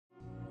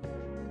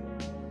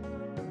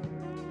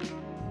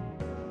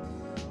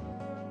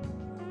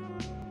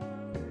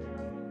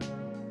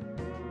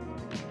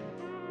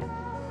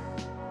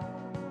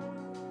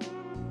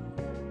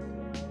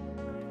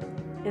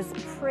Is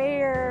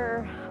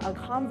prayer a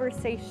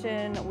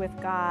conversation with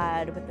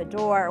God with the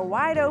door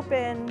wide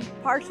open,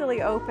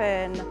 partially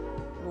open,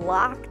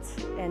 locked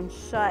and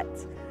shut?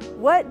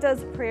 What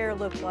does prayer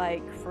look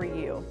like for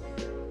you?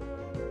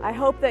 I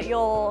hope that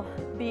you'll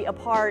be a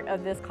part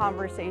of this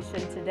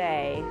conversation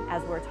today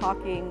as we're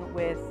talking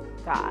with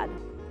God.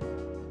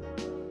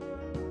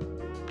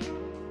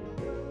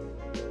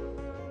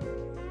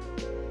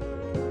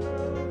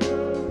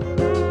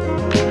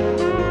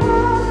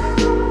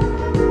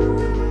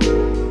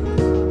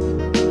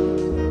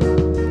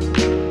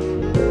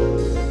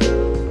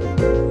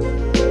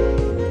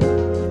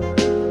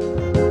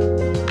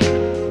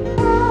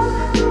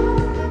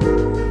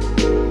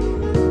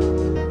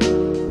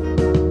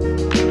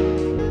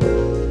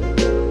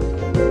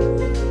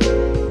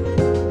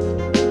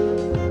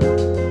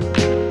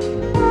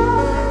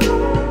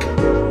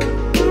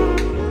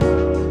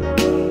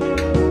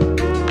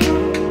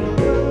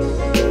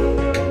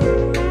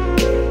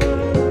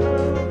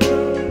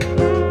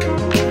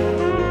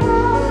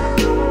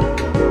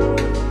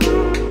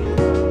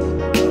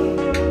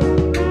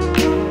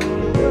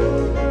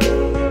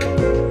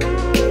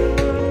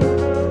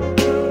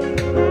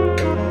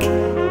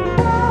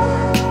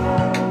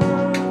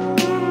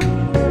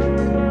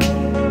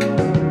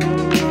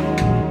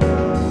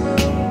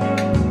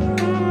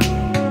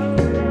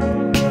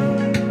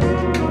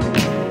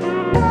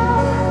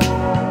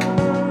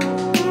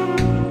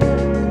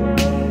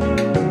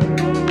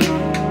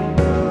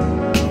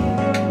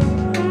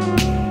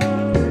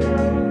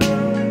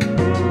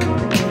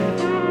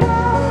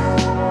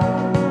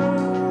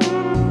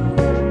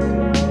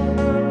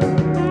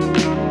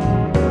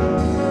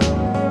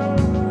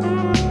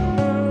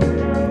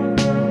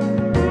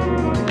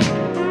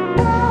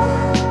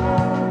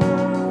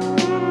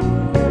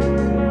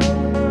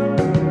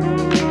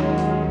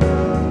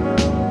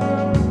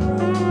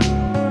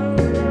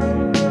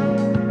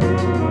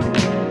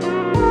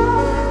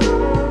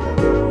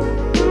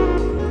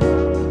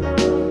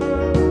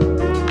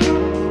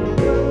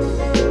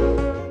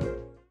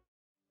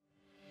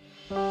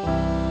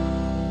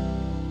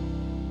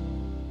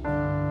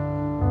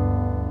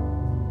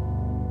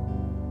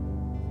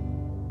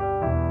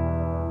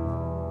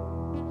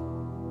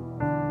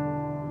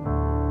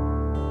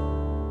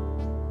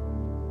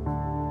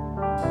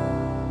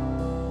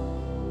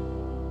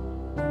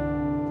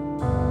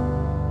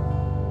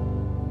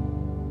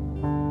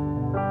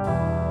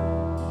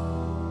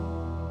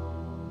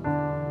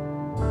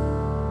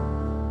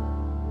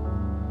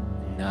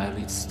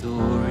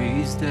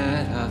 Stories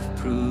that have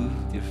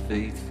proved your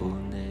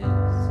faithfulness.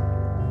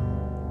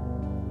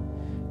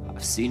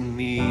 I've seen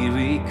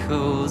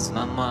miracles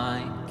my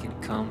mind can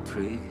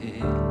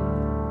comprehend,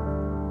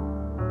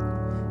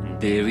 and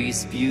there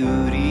is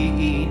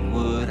beauty in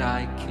what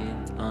I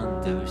can't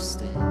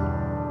understand.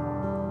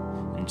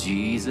 And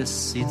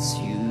Jesus, it's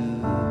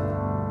you.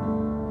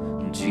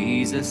 And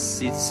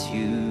Jesus, it's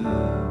you.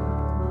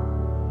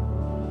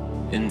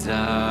 And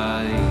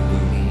I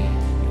believe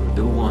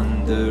the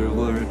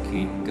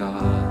wonder-working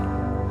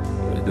God,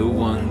 you're the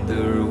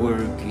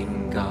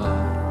wonder-working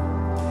God.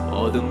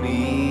 All the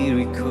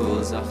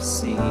miracles I've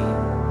seen,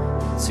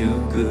 too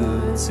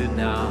good to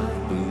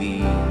not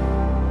believe.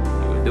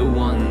 You're the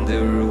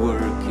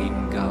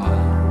wonder-working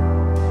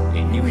God,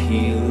 and you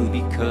heal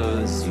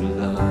because you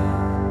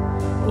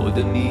love. All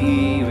the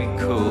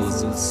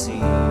miracles will see,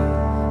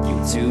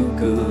 you're too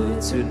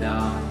good to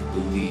not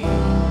believe.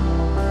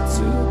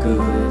 Too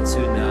good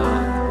to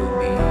not believe.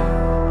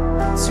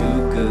 Too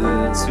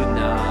good to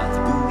not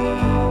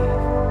believe.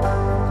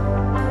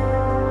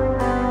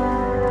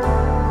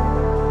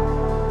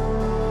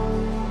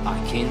 I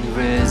can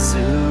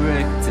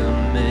resurrect a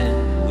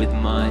man with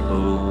my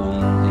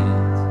own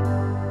hands,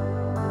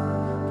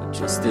 but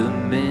just the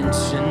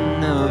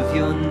mention of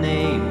your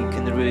name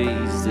can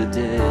raise the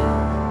dead.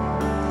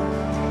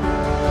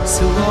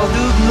 So all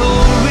the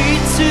glory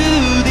to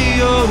the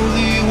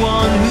only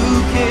one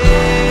who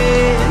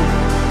can.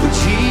 But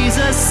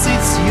Jesus,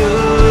 it's you.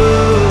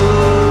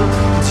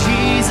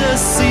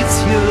 Jesus, it's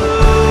you.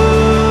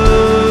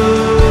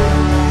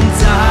 And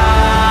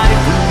I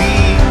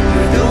believe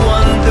you're the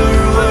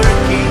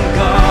wonder-working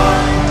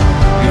God.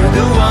 You're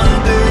the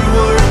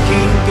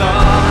wonder-working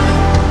God.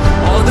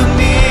 All the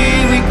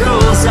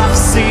miracles I've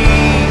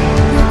seen,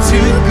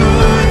 too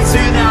good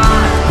to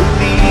not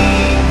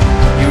believe.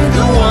 You're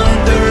the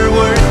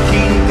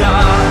wonder-working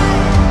God,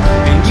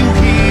 and you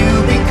heal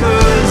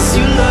because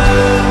you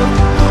love.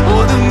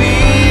 All the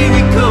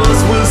miracles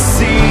we'll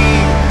see,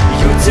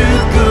 you're too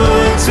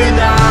good to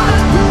not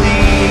believe.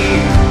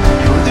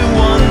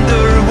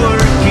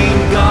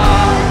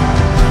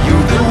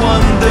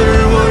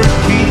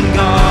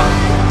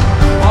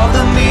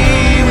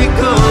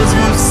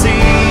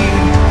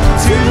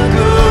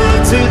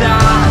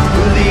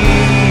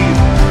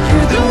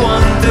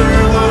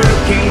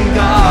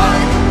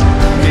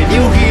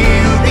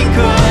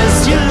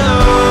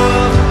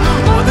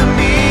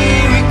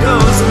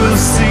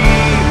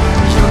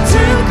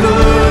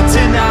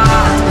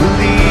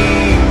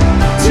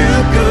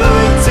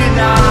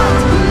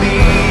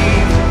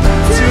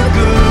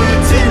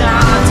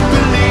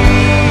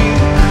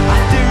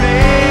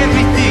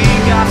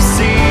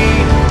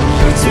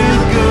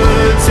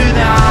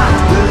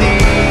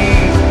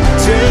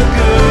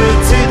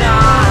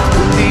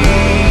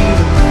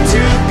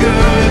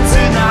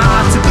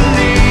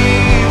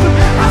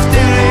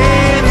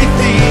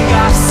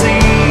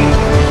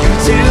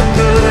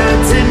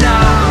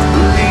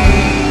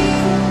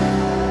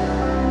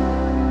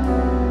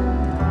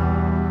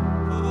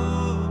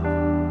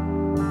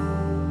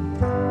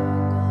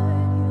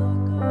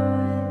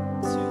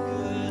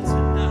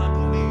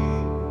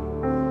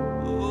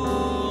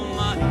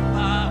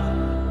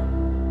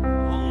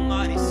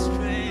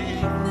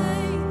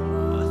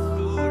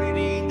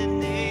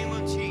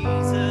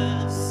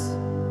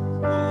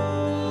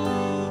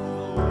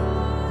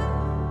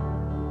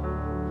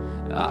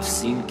 I've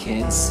seen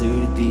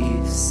cancer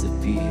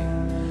disappear.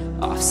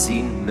 I've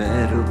seen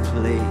metal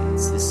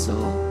plates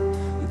dissolve.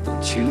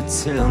 Don't you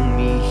tell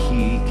me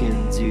he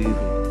can do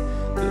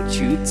it. Don't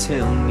you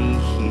tell me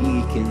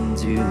he can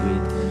do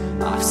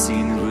it. I've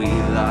seen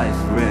real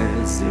life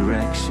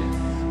resurrection.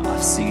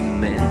 I've seen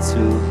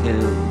mental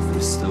health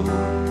restored.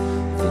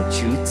 Don't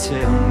you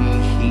tell me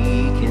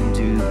he can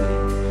do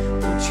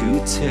it. Don't you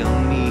tell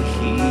me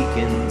he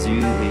can do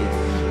it.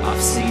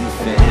 I've seen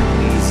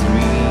families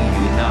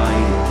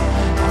reunited.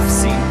 I've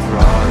seen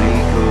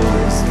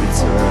prodigals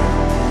return.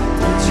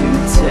 Don't you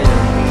tell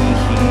me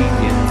he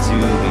can do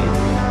it.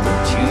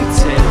 Don't you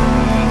tell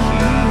me he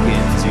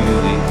can do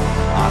it.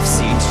 I've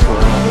seen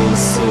troubled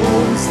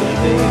souls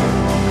delivered.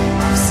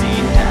 I've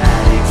seen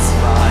addicts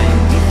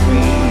finally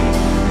free.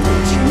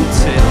 Don't you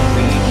tell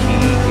me he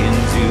can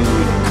do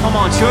it. Come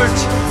on, church.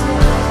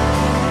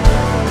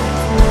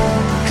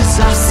 'Cause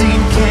I've seen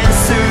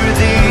cancer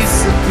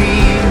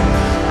disappear.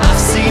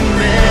 I've seen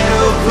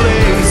metal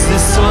plates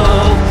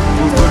dissolve.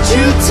 Well, don't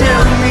you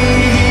tell me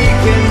he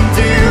can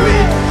do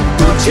it.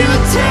 Don't you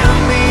tell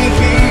me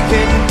he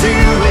can do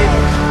it.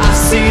 I've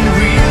seen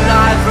real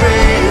life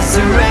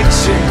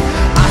resurrection.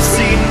 I've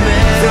seen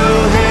mental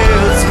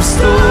health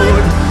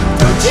restored.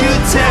 Don't you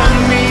tell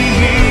me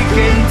he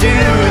can do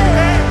it.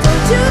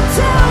 Don't you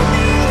tell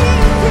me he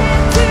can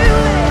do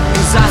it.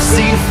 'Cause I've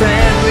seen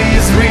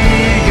families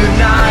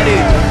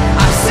reunited.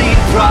 I've seen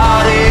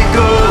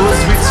prodigals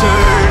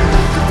return.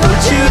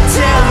 Don't you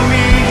tell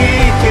me he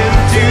can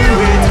do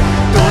it.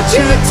 Don't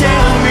you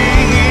tell me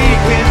he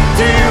can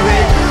do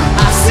it.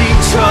 I've seen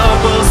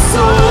troubled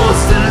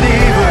souls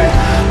delivered.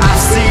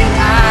 I've seen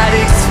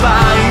addicts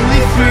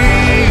finally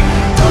free.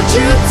 Don't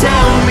you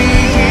tell me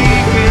he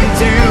can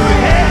do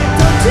it.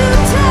 Don't you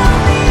tell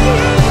me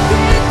he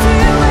can do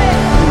it.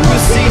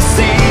 We'll see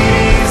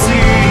cities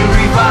in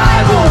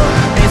revival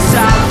and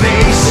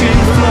salvation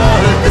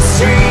flood the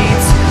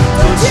streets.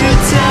 Don't you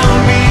tell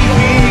me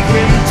he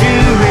can do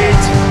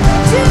it.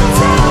 Don't you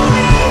tell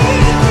me he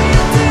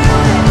can do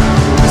it.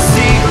 We'll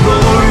see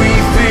glory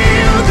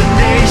fill the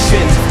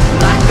nations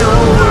like the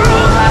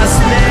world has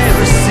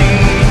never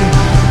seen.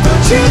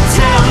 Don't you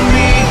tell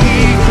me he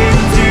can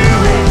do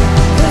it.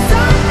 'Cause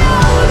I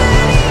know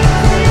that he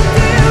can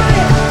do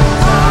it.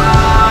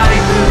 I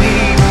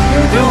believe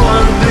you're the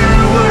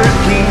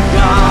wonder-working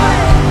God.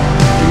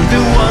 You're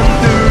the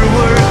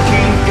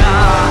wonder-working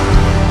God.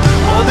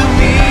 All the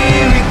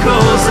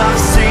miracles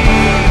I've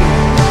seen,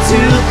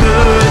 too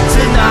good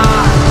to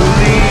not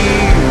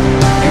believe.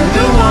 You're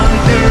the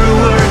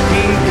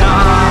wonder-working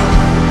God.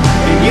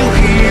 And you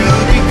heal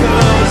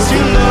because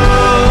you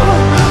love.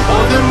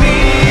 All the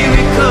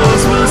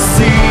miracles we'll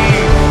see.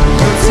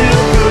 You're too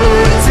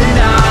good to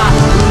not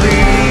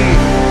believe.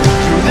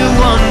 You're the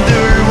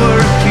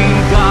wonder-working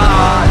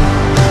God.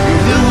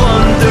 You're the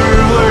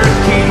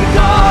wonder-working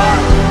God.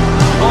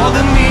 All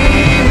the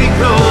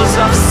miracles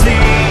I've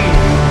seen.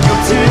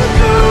 You're too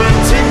good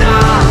to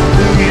not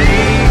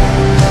believe.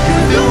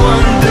 You're the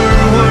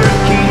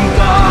wonder-working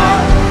God.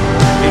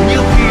 And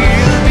you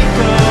heal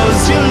because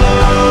you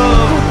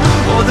love.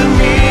 All the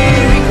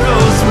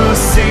miracles we'll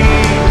see.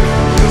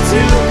 You're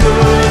too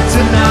good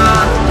to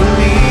not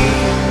believe.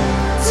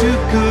 Too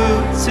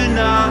good to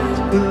not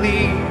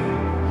believe.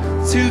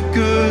 Too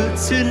good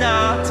to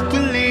not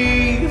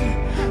believe.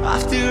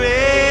 After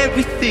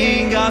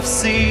everything I've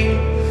seen,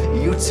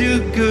 you're too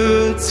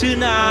good to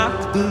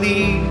not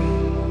believe.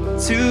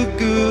 Too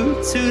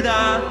good to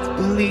not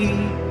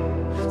believe.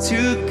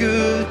 Too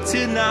good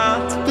to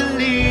not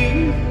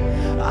believe.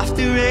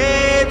 After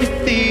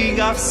everything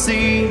I've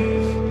seen,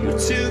 you're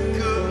too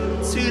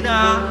good to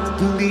not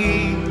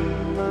believe.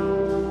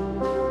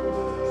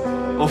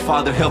 Oh,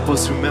 Father, help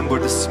us remember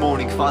this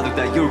morning, Father,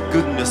 that your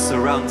goodness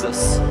surrounds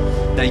us,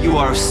 that you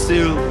are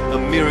still a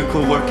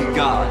miracle-working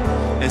God.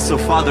 And so,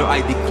 Father,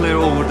 I declare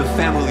over the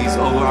families,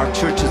 over our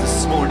churches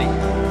this morning,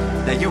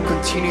 that you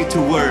continue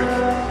to work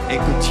and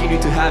continue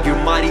to have your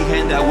mighty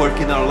hand at work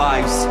in our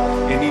lives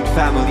and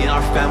in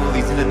our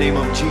families, in the name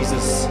of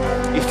Jesus.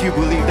 If you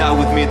believe that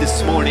with me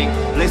this morning,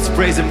 let's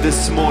praise him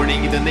this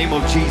morning in the name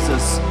of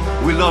Jesus.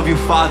 We love you,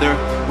 Father.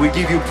 We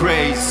give you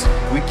praise.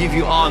 We give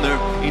you honor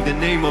in the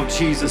name of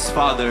Jesus,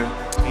 Father.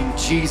 In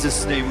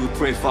Jesus' name we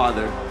pray,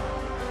 Father.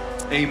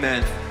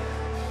 Amen.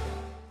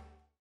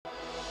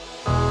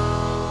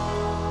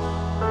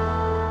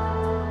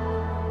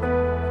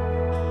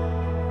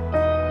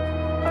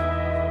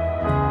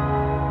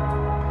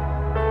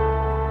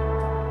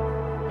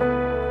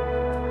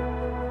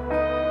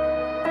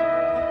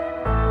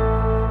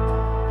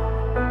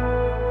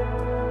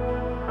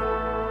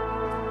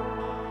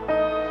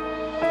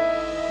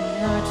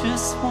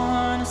 Just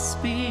wanna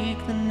speak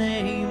the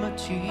name of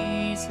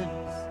Jesus,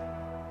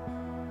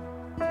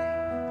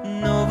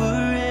 and over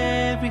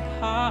every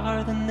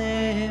heart and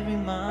every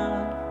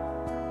mind,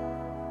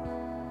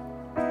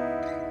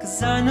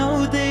 'cause I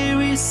know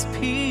there is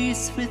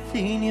peace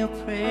within your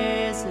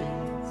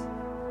presence.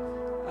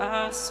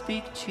 I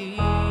speak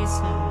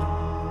Jesus.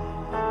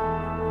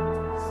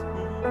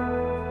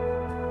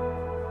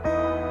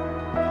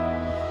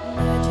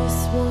 I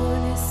just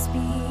wanna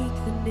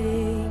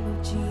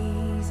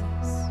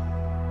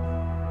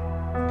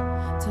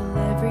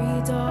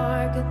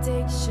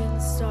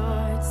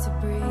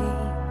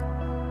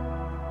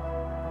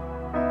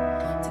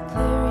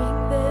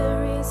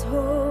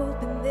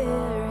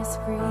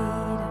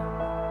freedom.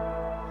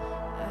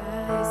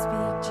 I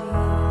speak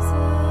Jesus.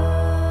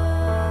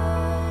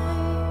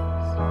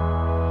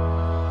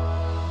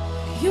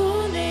 Your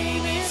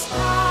name is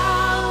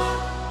power.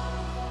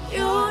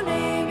 Your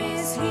name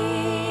is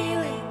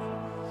healing.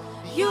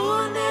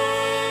 Your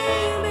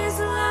name is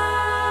life.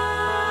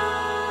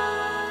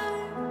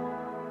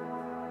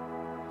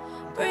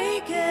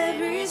 Break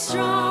every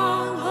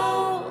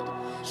stronghold.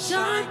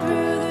 Shine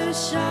through the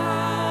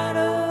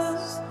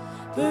shadows.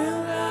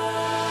 Burn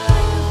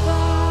like a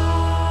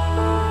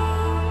fire.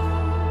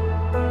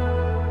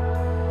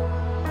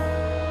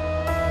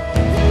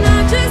 And I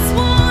just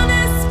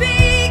wanna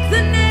speak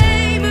the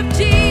name of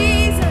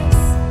Jesus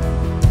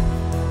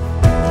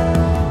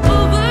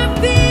over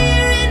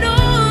fear and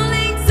all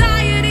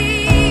anxiety.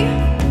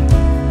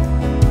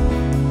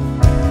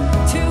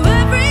 To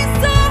every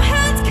soul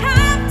held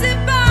captive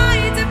by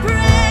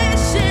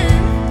depression,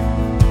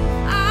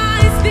 I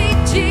speak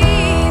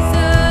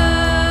Jesus.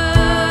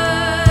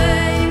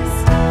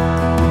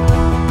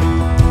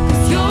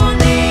 'Cause your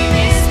name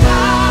is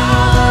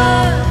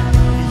power.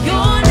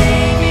 Your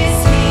name is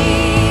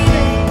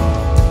healing.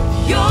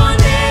 Your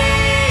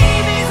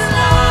name is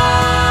life.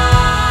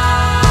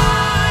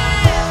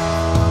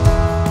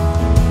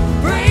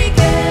 Break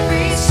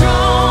every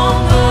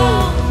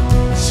stronghold.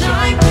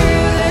 Shine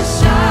through the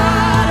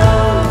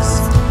shadows.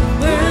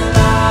 Burn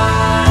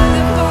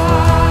like the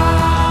fire.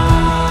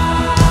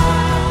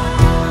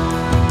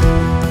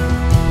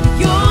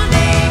 Your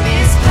name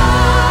is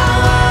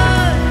power.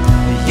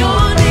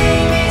 Your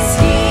name is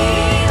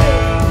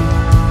healing.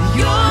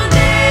 Your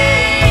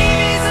name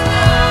is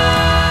life.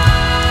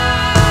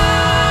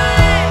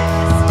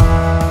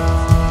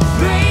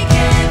 Break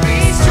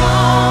every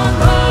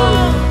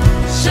stronghold.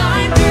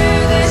 Shine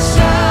through the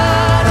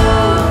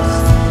shadows.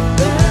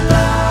 Burn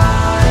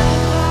like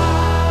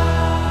fire.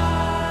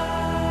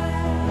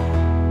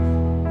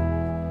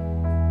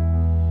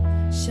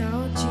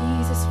 Shout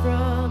Jesus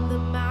from the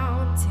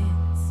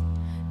mountains.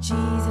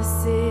 Jesus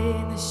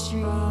in the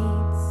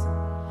streets.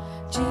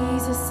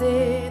 Jesus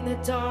in the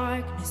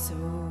darkness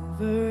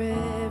over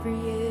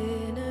every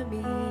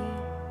enemy.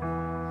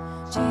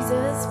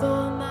 Jesus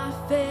for my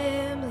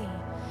family.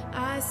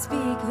 I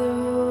speak the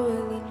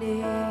holy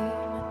name.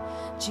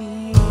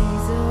 Jesus.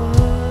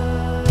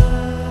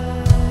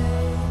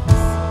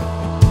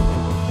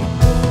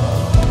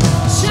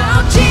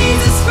 Shout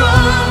Jesus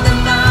from the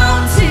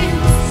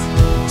mountains.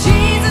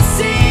 Jesus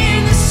in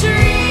the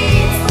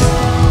streets.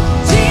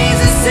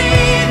 Jesus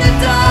in the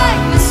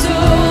darkness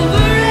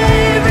over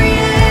every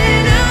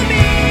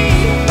enemy.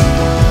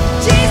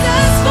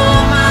 Jesus for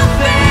my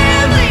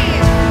family.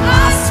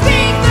 I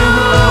speak the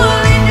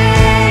holy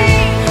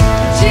name.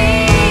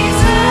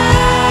 Jesus.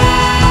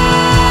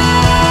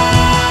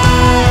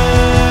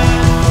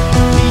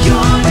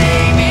 Your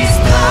name is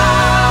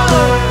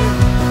power.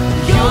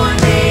 Your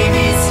name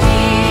is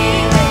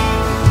healing.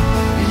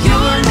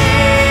 Your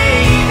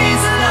name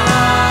is life.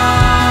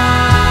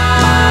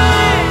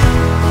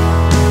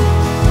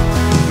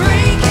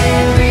 Break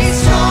every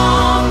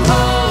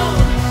stronghold.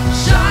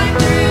 Shine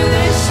through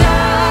the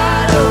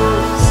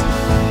shadows.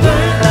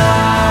 Burn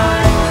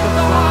like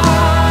the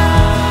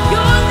fire.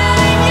 Your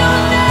name, your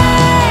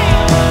name.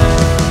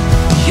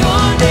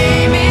 Your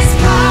name is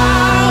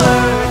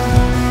power.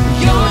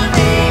 Your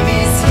name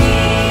is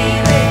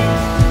healing.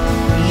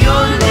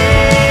 Your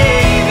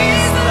name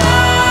is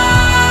life.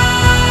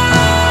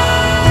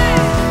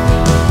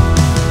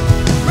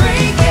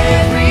 Break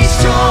every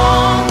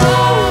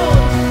stronghold.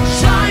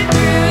 Shine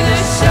through the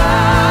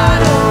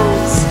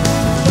shadows.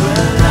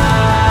 Burn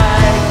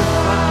like the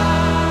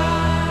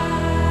fire.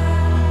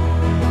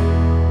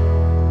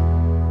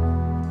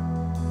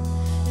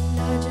 And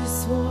I just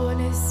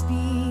wanna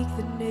speak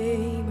the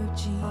name of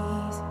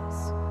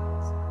Jesus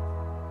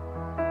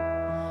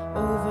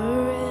over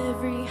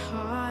every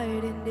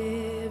heart and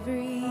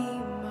every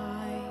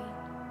mind.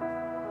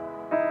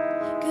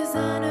 'Cause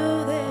I know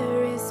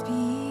there is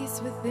peace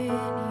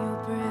within your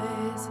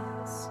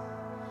presence.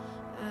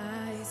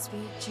 I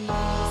speak Jesus.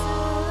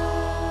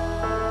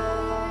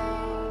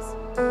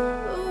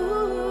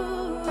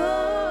 Ooh,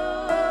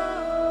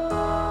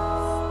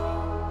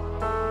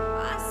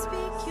 I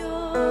speak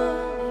your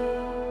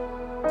name.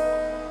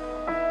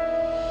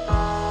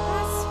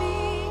 I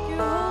speak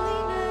your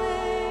holy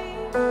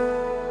name.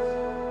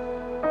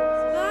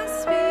 I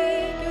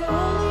speak your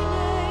holy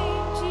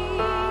name,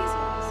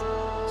 Jesus,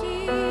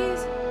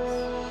 Jesus.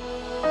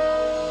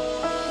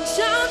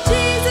 Shout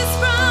Jesus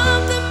from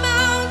the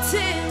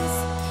mountains.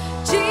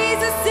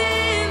 Jesus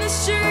in the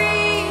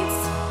streets.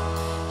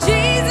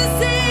 Jesus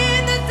in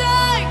the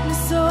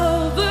darkness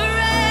over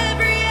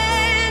every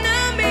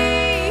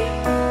enemy.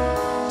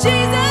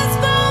 Jesus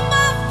for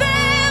my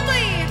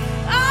family.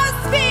 I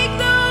speak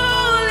the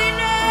holy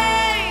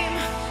name.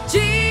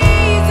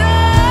 Jesus.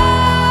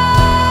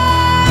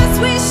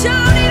 We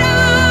shout it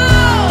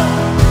out.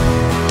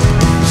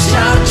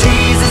 Shout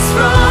Jesus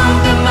from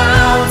the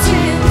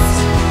mountains.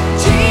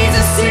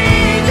 Jesus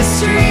in the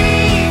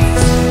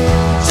streets.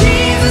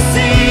 Jesus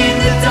in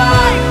the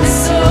darkness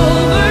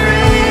over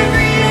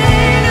every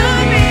enemy.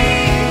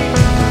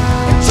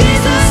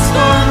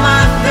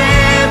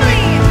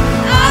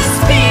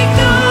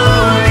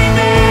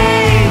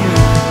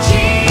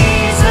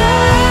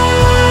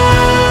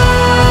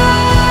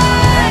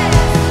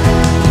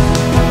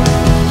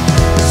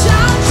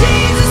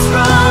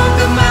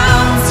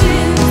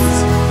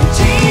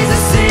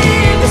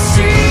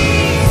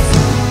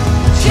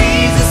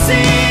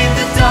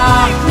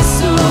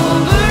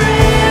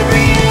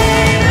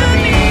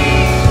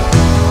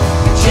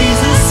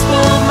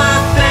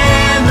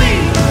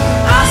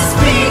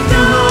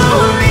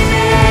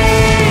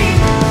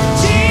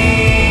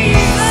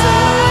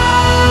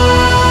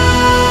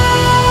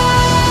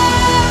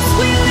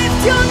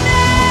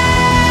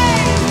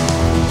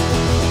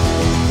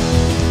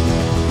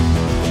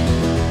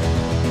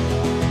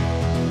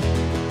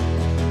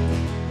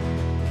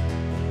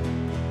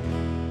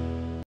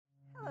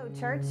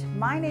 Church.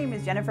 My name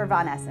is Jennifer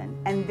Von Essen,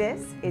 and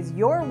this is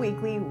your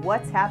weekly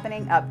What's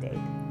Happening update.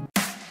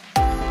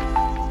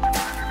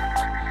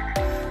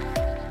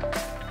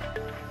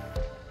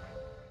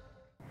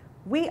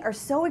 We are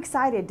so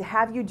excited to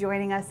have you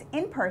joining us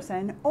in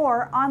person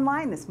or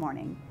online this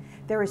morning.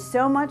 There is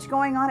so much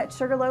going on at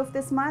Sugarloaf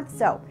this month,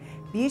 so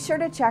be sure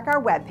to check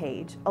our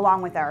webpage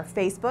along with our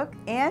Facebook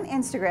and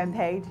Instagram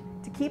page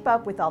to keep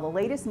up with all the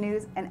latest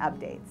news and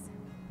updates.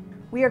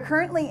 We are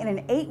currently in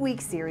an 8-week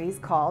series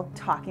called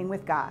Talking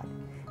with God.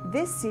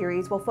 This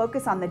series will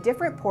focus on the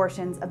different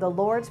portions of the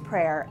Lord's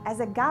Prayer as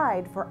a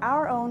guide for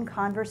our own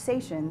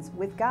conversations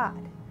with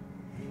God.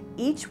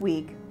 Each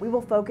week, we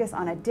will focus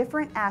on a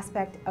different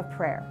aspect of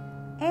prayer,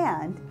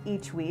 and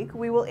each week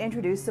we will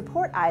introduce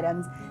support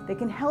items that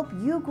can help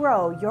you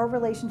grow your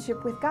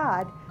relationship with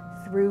God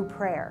through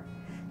prayer.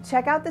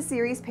 Check out the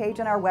series page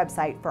on our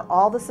website for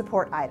all the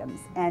support items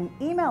and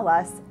email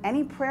us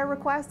any prayer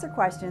requests or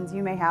questions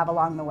you may have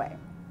along the way.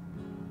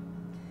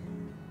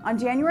 On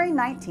January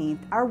 19th,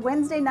 our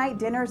Wednesday night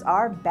dinners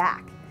are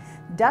back.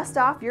 Dust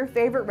off your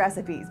favorite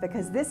recipes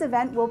because this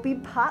event will be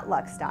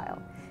potluck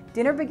style.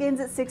 Dinner begins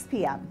at 6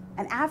 p.m.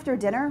 and after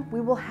dinner, we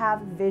will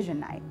have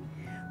Vision Night.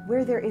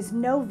 Where there is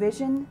no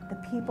vision, the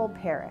people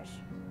perish.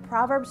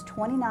 Proverbs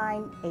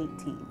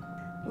 29:18.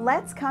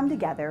 Let's come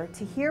together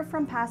to hear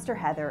from Pastor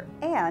Heather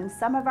and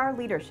some of our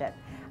leadership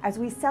as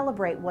we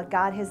celebrate what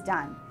God has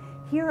done,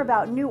 hear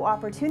about new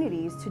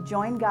opportunities to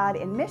join God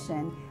in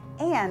mission,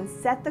 and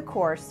set the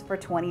course for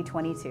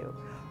 2022.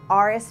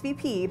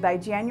 RSVP by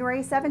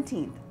January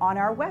 17th on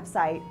our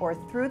website or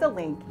through the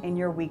link in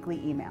your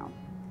weekly email.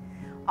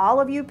 All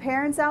of you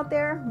parents out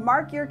there,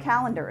 mark your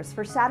calendars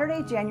for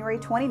Saturday, January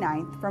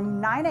 29th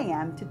from 9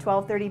 a.m. to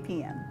 12:30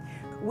 p.m.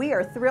 We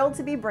are thrilled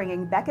to be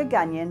bringing Becca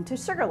Gunyon to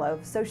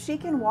Sugarloaf so she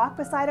can walk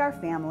beside our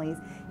families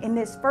in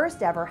this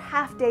first ever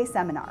half-day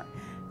seminar.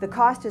 The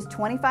cost is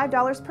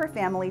 $25 per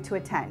family to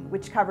attend,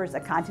 which covers a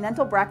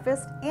continental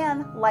breakfast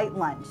and light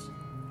lunch.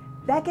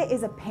 Becca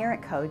is a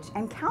parent coach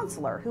and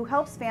counselor who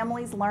helps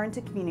families learn to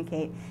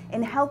communicate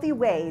in healthy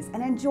ways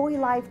and enjoy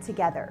life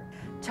together.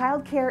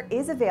 Childcare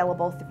is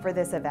available for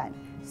this event,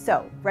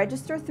 so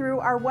register through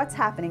our What's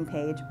Happening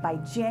page by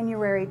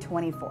January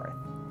 24th.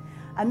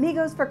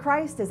 Amigos for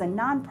Christ is a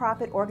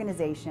nonprofit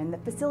organization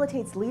that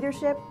facilitates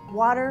leadership,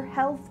 water,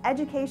 health,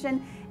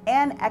 education,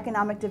 and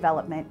economic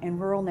development in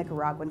rural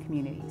Nicaraguan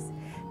communities.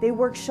 They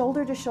work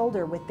shoulder to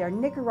shoulder with their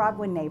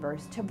Nicaraguan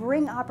neighbors to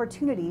bring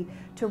opportunity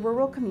to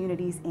rural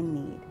communities in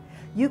need.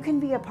 You can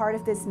be a part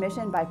of this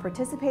mission by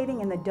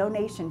participating in the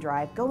donation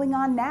drive going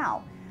on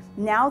now.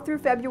 Now through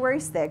February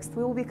 6th,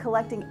 we will be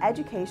collecting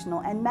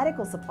educational and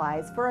medical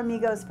supplies for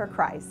Amigos for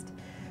Christ.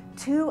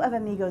 2 of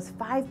Amigos'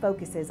 5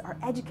 focuses are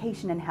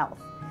education and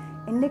health.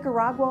 In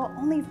Nicaragua,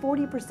 only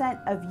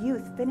 40% of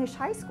youth finish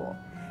high school.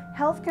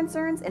 Health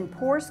concerns and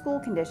poor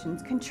school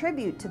conditions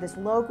contribute to this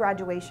low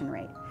graduation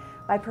rate.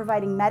 By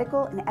providing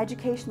medical and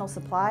educational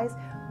supplies,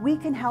 we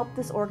can help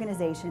this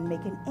organization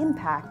make an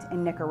impact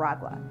in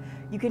Nicaragua.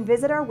 You can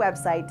visit our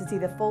website to see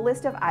the full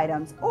list of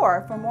items,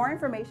 or for more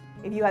information,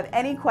 if you have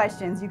any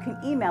questions, you can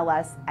email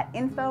us at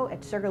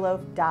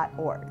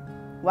info@sugarloaf.org.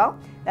 Well,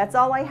 that's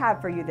all I have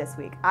for you this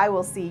week. I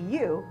will see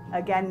you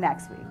again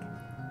next week.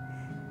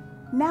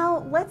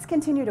 Now, let's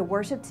continue to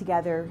worship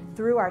together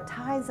through our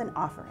tithes and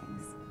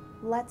offerings.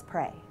 Let's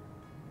pray.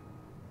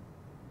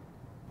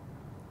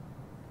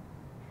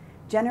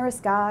 Generous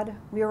God,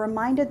 we are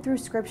reminded through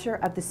Scripture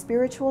of the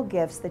spiritual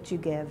gifts that you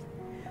give.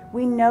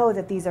 We know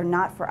that these are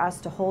not for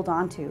us to hold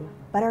on to,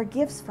 but are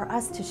gifts for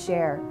us to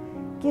share,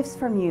 gifts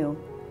from you,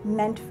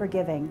 meant for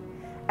giving.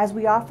 As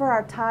we offer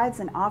our tithes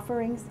and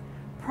offerings,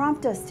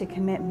 prompt us to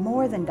commit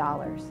more than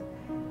dollars,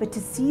 but to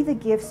see the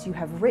gifts you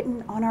have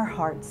written on our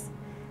hearts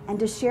and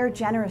to share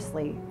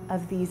generously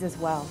of these as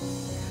well.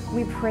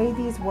 We pray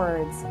these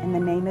words in the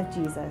name of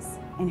Jesus,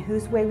 in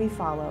whose way we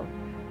follow,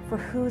 for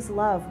whose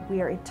love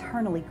we are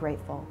eternally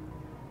grateful.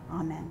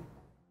 Amen.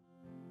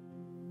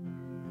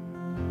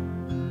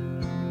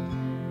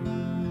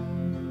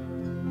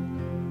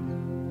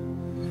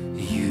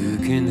 You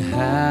can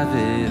have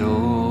it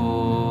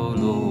all,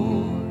 Lord.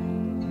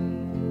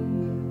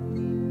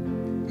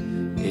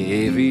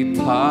 Every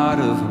part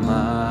of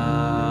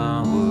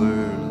my world.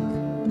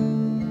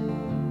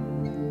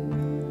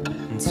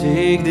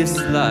 Take this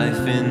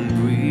life and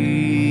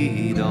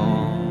breathe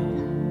on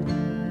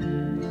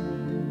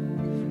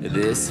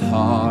this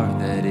heart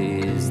that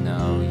is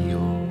now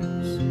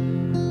yours.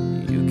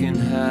 You can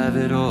have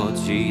it all,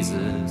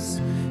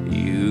 Jesus.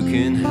 You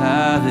can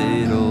have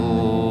it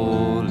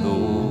all,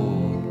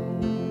 Lord.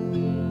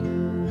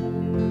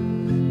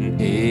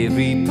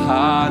 Every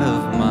part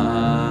of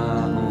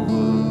my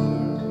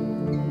world.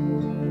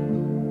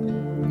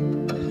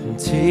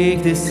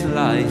 Take this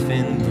life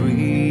and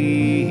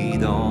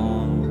breathe on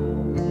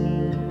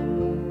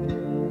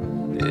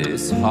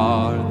this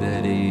heart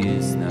that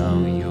is now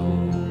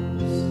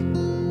yours.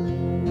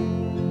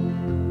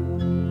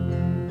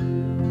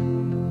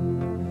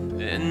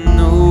 And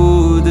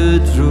know the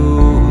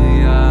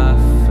joy I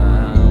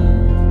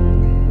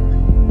found,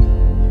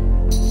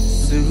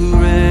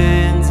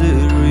 surrender.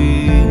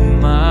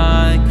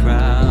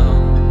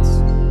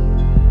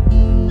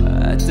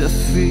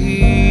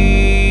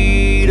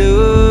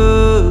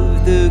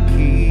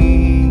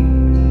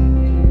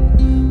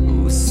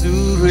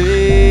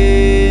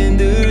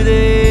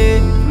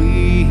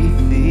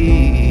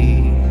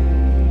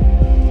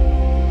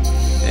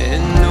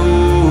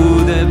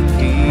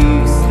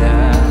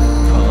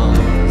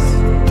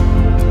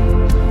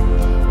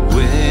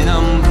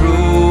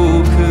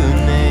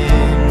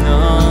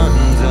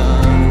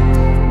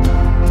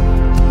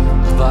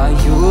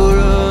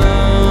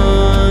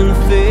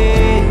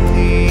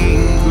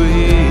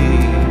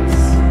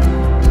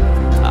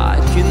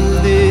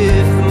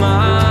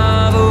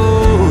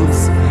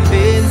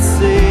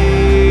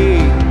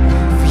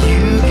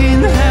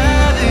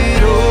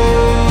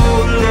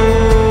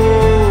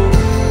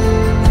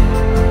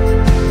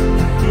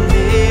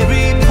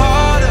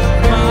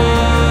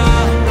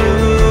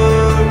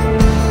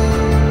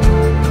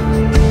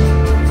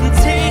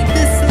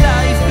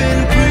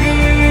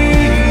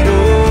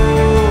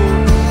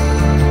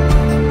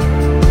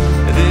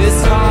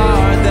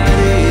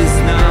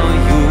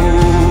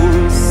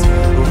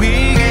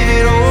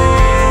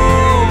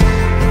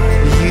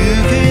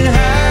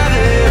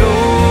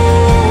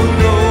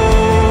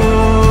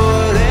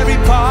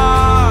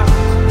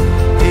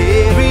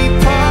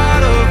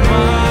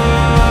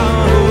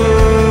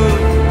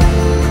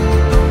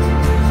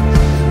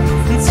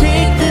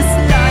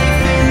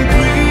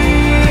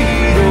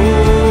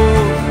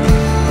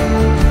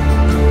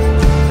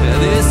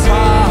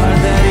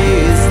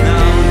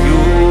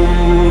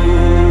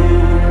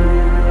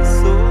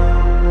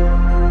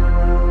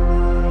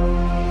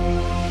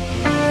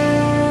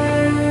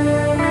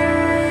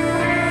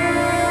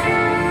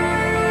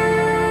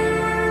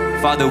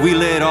 Father, we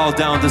lay it all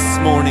down this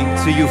morning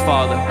to you,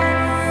 Father.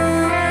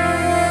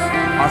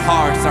 Our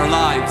hearts, our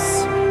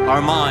lives, our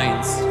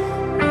minds.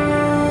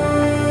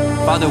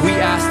 Father, we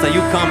ask that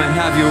you come and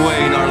have your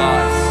way in our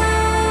lives.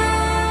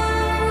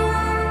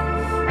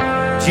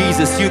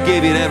 Jesus, you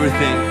gave it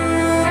everything.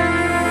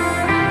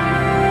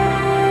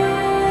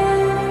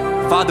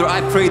 Father, I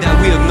pray that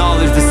we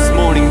acknowledge this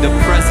morning the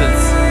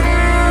presence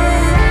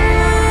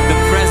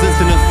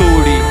and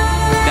authority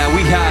that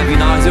we have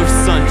in our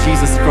Son,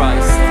 Jesus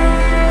Christ.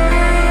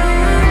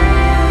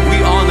 We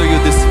honor you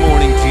this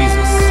morning,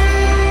 Jesus.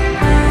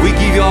 We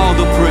give you all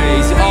the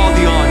praise, all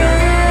the honor.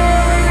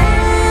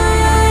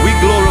 We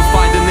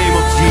glorify the name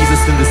of Jesus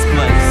in this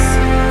place.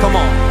 Come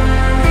on.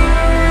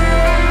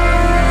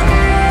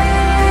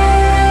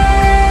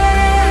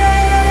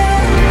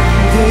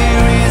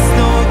 There is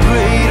no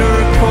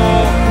greater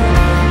call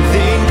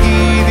than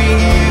giving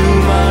you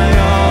my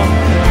all.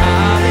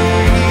 I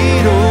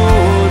lay it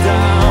all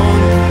down.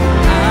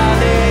 I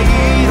lay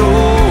it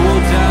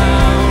all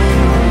down.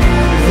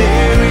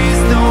 There is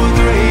no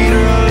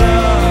greater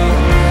love,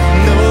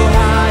 no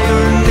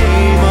higher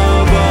name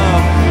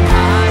above.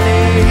 I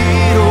lay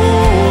it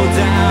all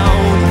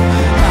down.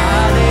 I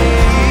lay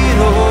it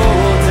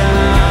all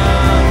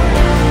down.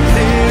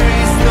 There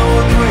is no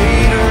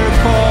greater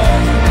call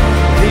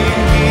than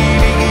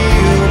giving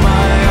you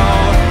my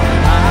all.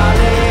 I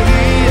lay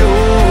it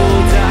all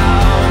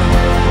down.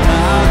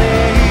 I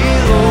lay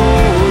it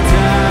all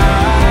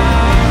down.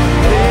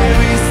 There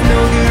is no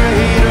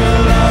greater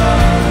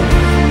love,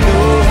 no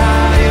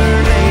higher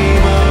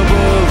name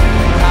above.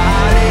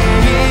 I lay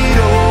it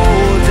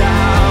all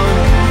down.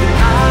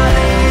 I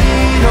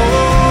lay it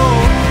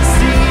all,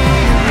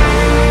 singing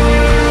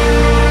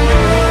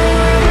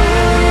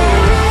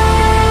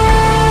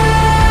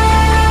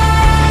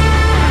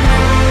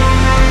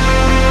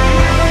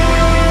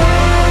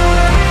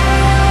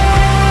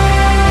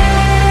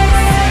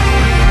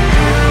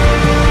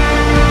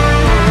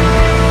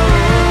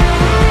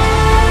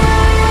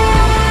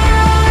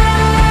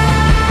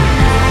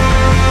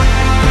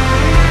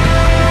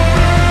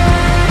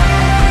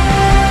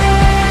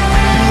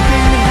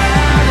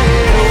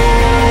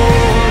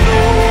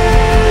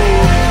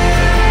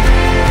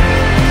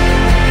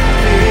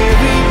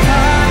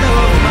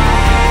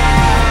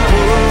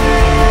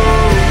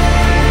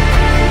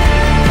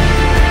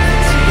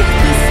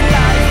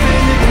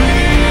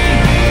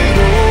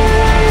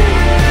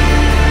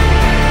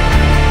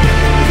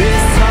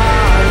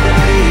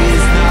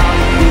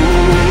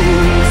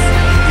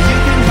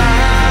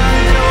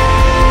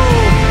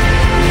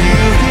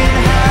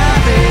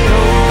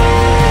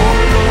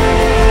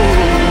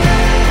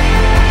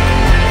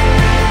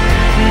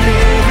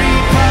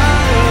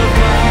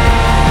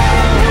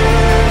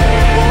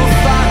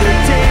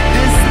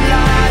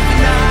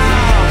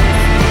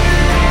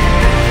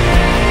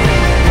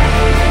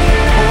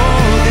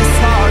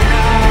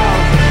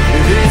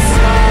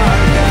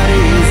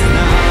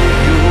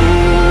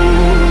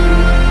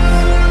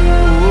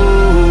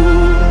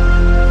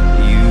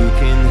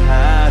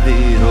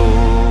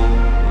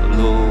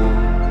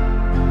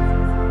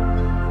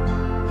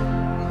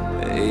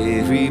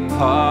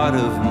part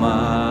of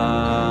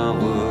my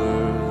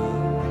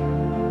world.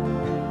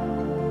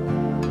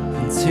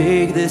 And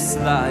take this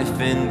life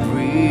and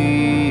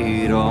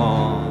breathe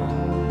on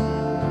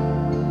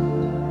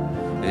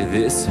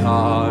this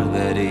heart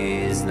that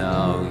is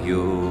now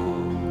yours.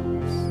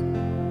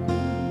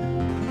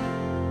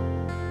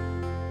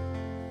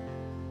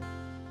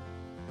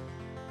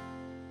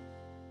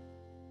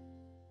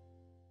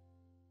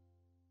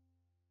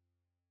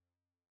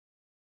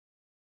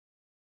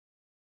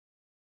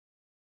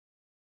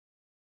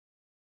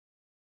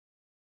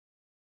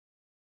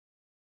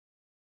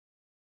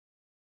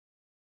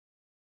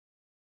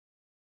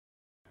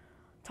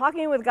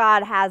 Talking with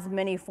God has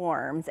many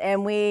forms,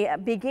 and we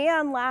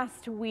began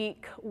last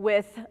week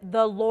with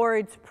the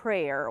Lord's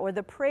Prayer, or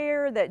the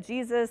prayer that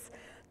Jesus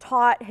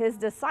taught his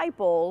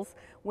disciples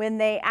when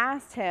they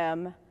asked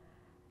him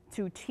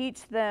to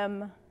teach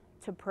them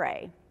to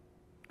pray.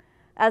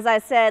 As I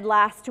said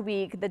last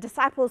week, the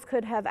disciples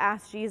could have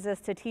asked Jesus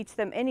to teach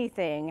them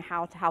anything,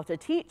 how to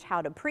teach,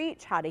 how to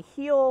preach, how to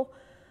heal,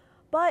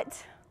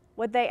 but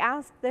what they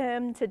asked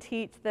him to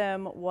teach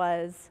them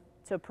was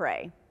to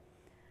pray.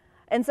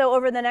 And so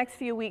over the next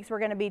few weeks, we're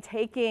going to be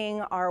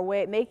making our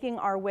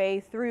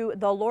way through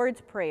the Lord's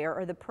Prayer,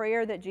 or the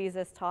prayer that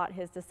Jesus taught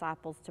his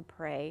disciples to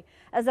pray,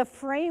 as a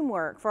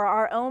framework for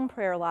our own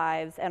prayer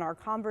lives and our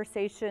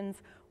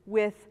conversations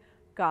with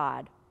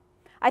God.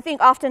 I think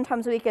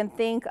oftentimes we can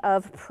think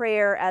of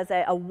prayer as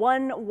a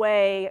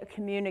one-way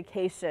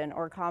communication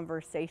or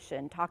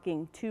conversation,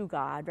 talking to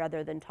God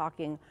rather than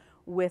talking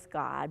with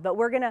God. But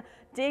we're going to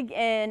dig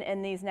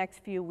in these next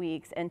few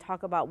weeks and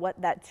talk about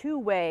what that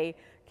two-way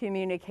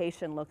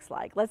communication looks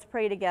like. Let's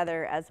pray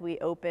together as we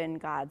open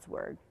God's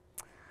Word.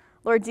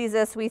 Lord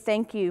Jesus, we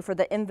thank you for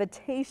the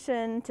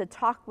invitation to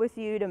talk with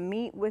you, to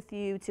meet with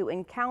you, to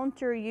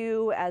encounter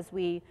you as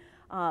we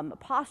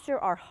posture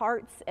our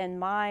hearts and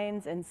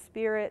minds and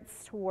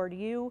spirits toward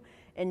you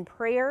in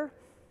prayer.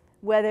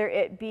 whether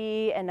it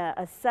be in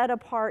a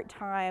set-apart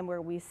time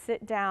where we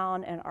sit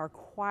down and are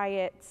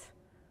quiet,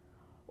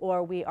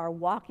 or we are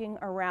walking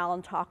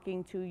around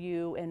talking to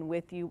you and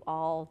with you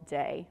all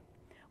day.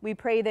 We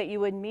pray that you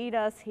would meet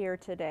us here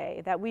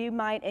today, that we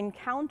might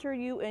encounter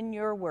you in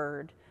your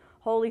word.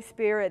 Holy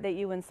Spirit, that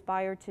you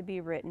inspire to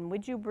be written.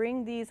 Would you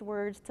bring these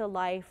words to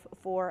life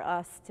for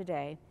us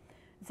today?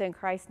 It's in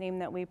Christ's name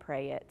that we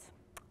pray it.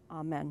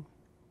 Amen.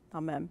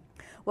 Amen.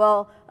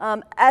 Well,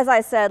 as I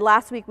said,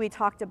 last week we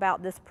talked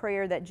about this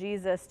prayer that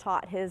Jesus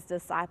taught his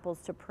disciples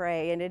to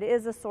pray, and it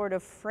is a sort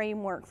of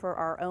framework for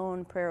our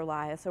own prayer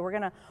lives. So we're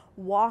going to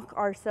walk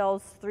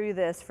ourselves through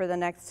this for the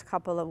next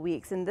couple of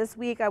weeks. And this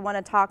week I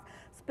want to talk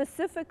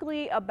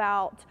specifically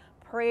about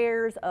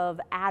prayers of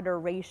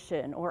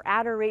adoration, or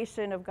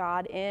adoration of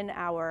God in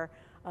our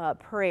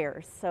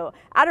prayers. So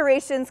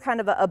adoration is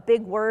kind of a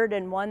big word,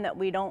 and one that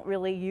we don't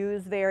really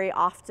use very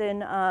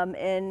often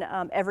in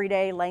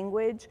everyday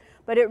language,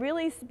 but it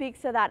really speaks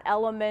to that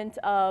element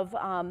of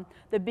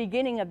the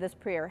beginning of this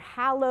prayer,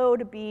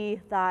 hallowed be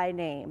thy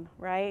name,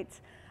 right?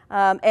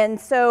 And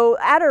so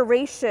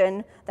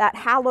adoration, that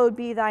hallowed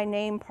be thy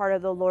name part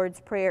of the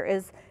Lord's Prayer,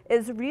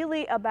 is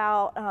really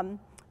about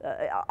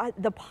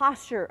the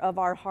posture of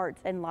our hearts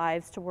and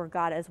lives toward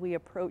God as we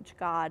approach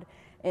God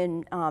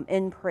in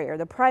prayer.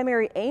 The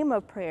primary aim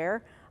of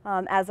prayer,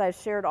 as I've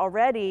shared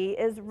already,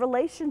 is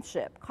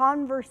relationship,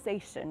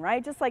 conversation,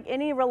 right? Just like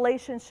any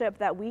relationship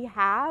that we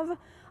have,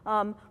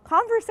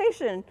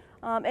 conversation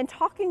and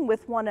talking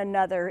with one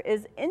another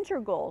is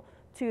integral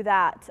to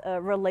that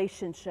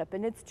relationship.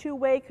 And it's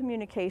two-way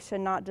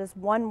communication, not just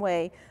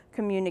one-way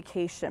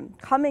communication.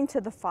 Coming to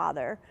the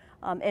Father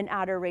in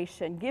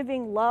adoration,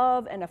 giving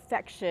love and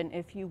affection,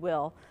 if you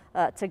will,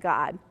 to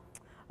God.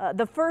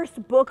 The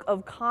first book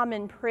of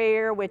common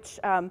prayer, which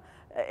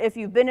if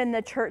you've been in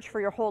the church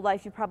for your whole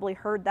life, you've probably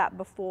heard that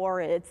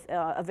before. It's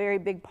a very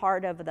big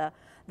part of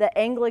the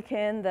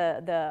Anglican,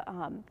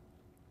 the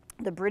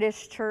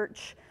British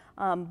church,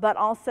 but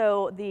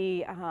also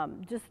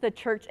just the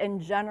church in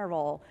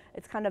general.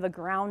 It's kind of a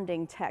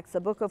grounding text.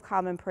 The Book of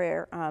Common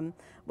Prayer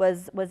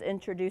was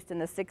introduced in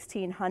the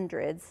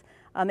 1600s.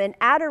 In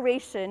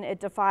adoration,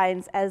 it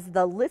defines as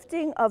the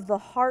lifting of the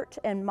heart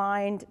and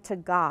mind to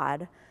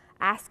God,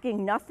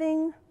 asking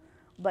nothing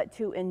but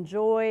to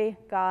enjoy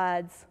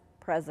God's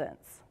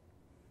presence.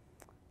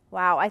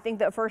 Wow, I think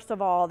that first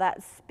of all,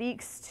 that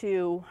speaks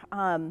to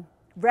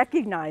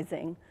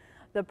recognizing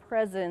the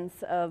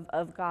presence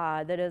of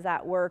God that is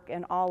at work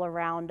and all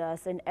around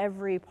us in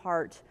every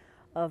part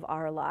of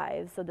our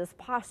lives. So this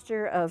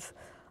posture of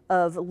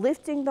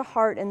lifting the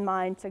heart and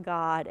mind to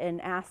God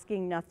and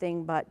asking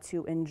nothing but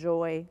to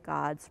enjoy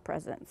God's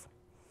presence.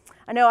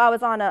 I know I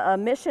was on a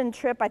mission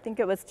trip, I think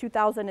it was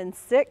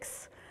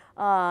 2006,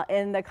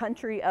 in the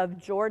country of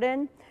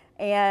Jordan,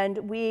 and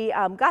we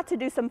got to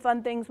do some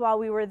fun things while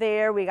we were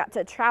there. We got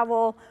to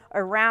travel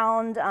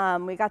around.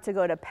 We got to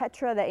go to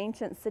Petra, the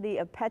ancient city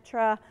of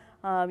Petra.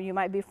 You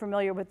might be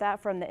familiar with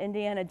that from the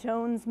Indiana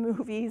Jones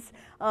movies.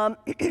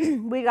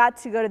 We got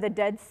to go to the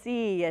Dead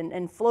Sea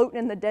and float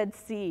in the Dead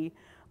Sea.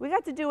 We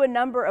got to do a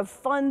number of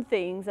fun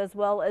things as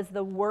well as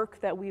the work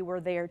that we were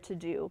there to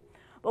do.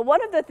 But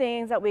one of the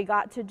things that we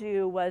got to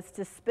do was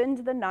to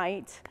spend the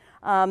night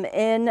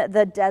in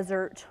the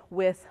desert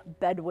with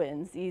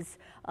Bedouins, these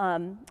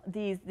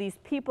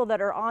people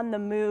that are on the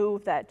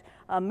move, that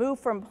move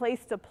from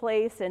place to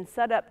place and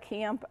set up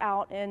camp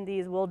out in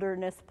these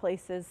wilderness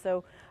places.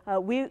 So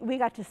we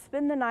got to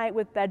spend the night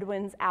with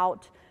Bedouins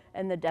out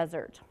in the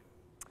desert.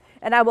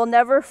 And I will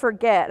never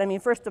forget, I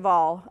mean, first of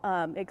all,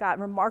 it got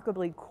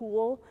remarkably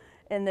cool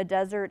in the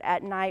desert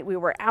at night. We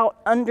were out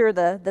under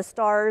the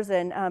stars,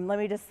 and let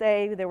me just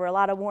say, there were a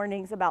lot of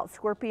warnings about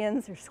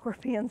scorpions. There's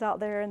scorpions out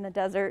there in the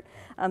desert.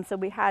 So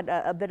we had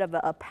a bit of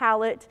a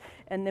pallet,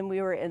 and then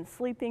we were in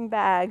sleeping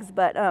bags,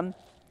 but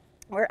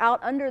we're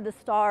out under the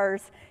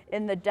stars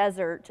in the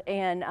desert,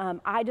 and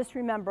I just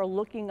remember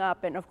looking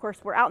up, and of course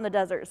we're out in the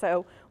desert,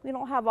 so we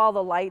don't have all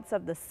the lights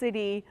of the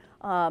city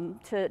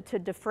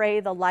to defray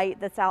the light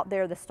that's out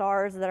there, the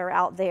stars that are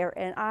out there,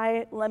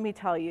 and let me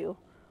tell you,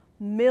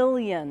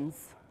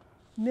 millions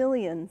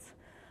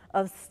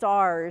of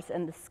stars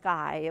in the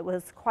sky. It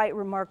was quite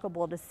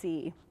remarkable to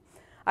see.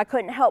 I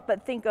couldn't help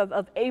but think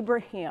of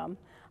Abraham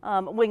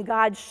when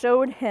God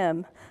showed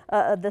him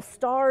the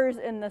stars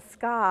in the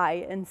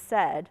sky and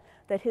said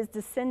that his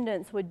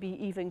descendants would be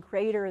even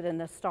greater than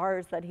the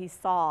stars that he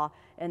saw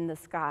in the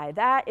sky.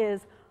 That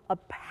is a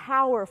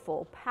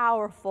powerful,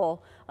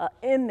 powerful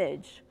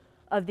image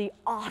of the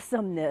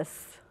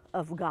awesomeness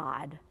of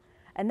God.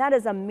 And that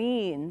is a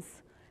means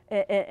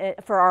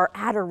for our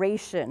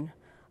adoration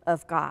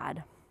of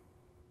God.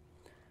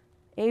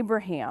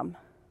 Abraham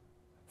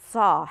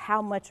saw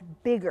how much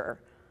bigger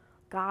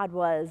God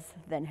was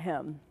than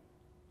him.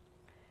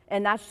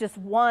 And that's just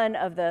one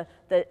of the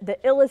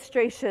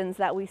illustrations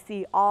that we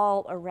see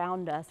all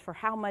around us for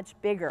how much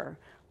bigger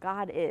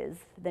God is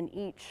than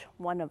each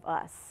one of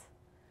us.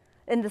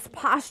 In this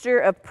posture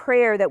of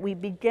prayer that we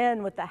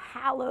begin with the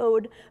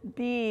hallowed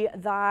be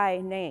thy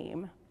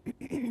name,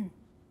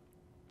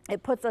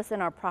 It puts us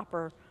in our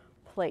proper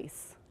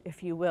place,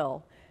 if you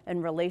will,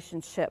 in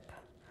relationship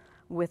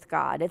with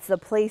God. It's the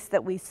place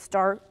that we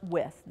start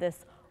with,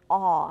 this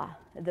awe,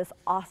 this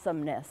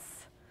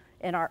awesomeness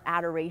in our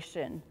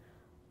adoration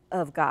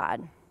of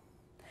God.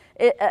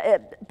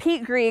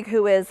 Pete Greig,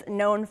 who is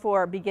known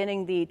for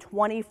beginning the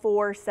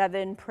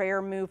 24/7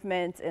 prayer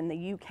movement in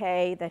the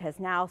UK that has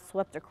now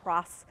swept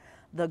across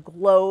the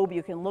globe.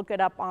 You can look it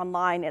up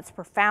online. It's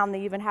profound.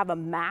 They even have a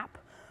map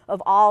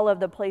of all of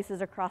the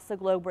places across the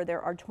globe where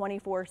there are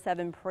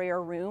 24/7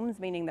 prayer rooms,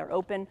 meaning they're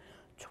open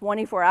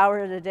 24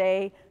 hours a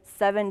day,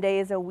 7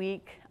 days a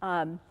week.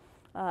 And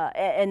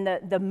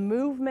the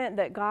movement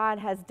that God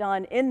has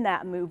done in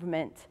that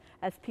movement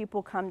as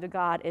people come to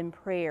God in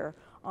prayer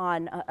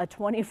on a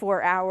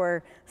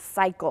 24-hour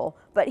cycle.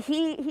 But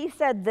he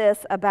said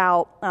this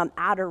about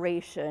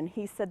adoration.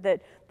 He said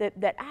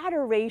that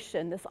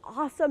adoration, this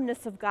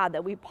awesomeness of God,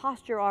 that we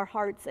posture our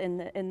hearts in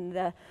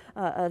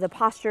the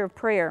posture of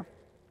prayer,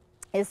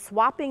 is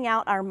swapping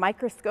out our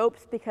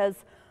microscopes,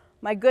 because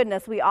my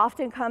goodness, we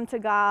often come to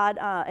God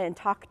and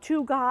talk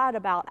to God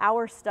about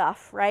our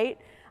stuff, right?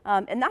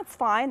 And that's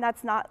fine.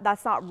 That's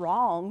not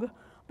wrong.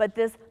 But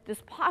this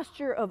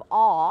posture of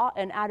awe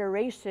and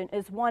adoration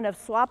is one of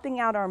swapping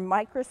out our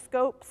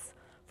microscopes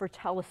for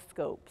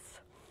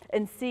telescopes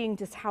and seeing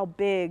just how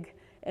big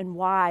and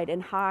wide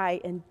and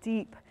high and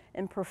deep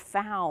and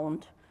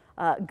profound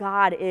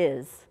God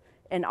is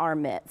in our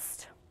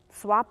midst.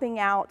 Swapping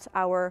out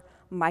our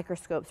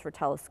microscopes for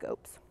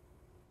telescopes.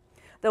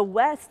 The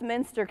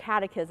Westminster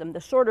Catechism, the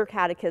shorter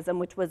catechism,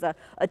 which was a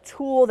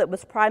tool that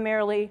was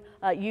primarily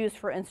used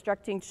for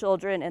instructing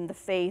children in the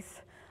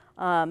faith,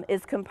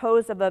 is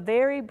composed of a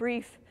very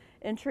brief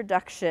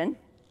introduction,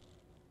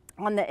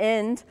 on the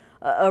end,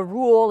 a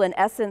rule and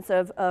essence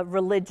of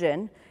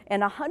religion,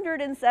 and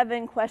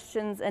 107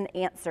 questions and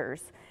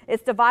answers.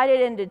 It's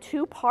divided into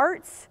two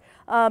parts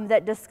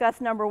that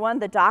discuss, number one,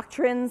 the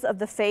doctrines of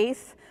the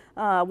faith,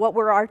 what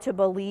we are to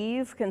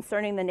believe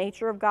concerning the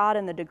nature of God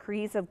and the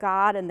decrees of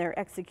God and their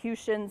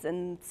executions,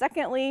 and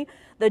secondly,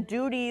 the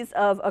duties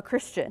of a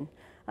Christian,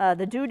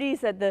 the duties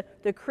that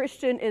the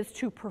Christian is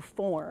to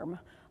perform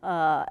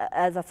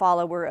as a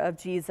follower of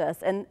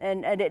Jesus. And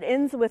it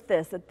ends with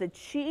this, that the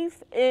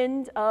chief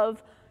end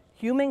of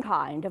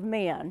humankind, of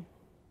man,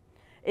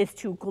 is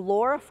to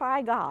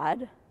glorify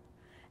God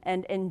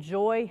and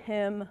enjoy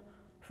Him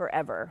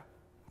forever.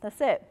 That's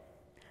it.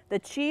 The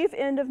chief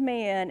end of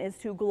man is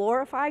to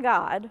glorify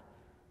God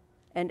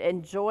and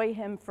enjoy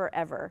Him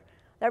forever.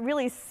 That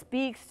really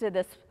speaks to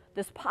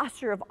this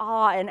posture of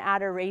awe and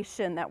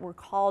adoration that we're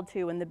called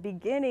to in the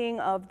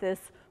beginning of this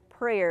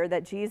prayer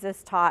that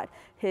Jesus taught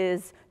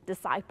His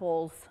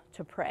disciples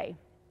to pray.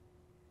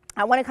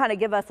 I want to kind of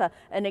give us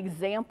an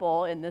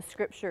example in the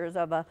scriptures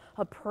of a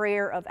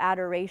prayer of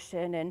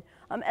adoration. And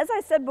as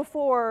I said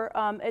before,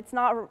 it's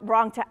not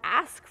wrong to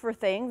ask for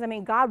things. I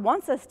mean, God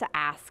wants us to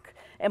ask,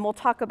 and we'll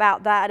talk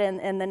about that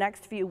in the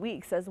next few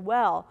weeks as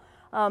well.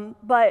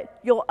 But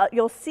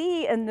you'll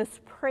see in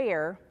this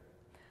prayer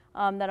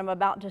that I'm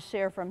about to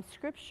share from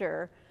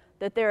Scripture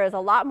that there is a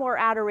lot more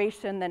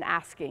adoration than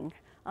asking.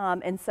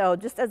 And so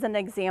just as an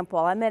example,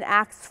 I'm in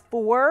Acts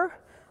 4,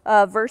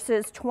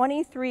 verses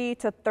 23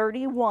 to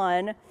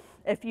 31,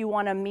 if you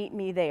want to meet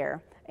me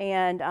there.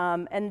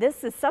 And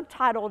this is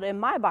subtitled in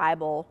my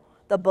Bible,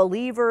 The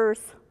Believers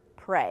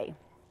Pray.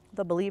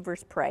 The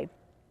Believers Pray.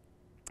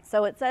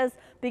 So it says,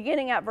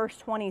 beginning at verse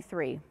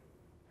 23,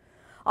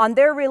 on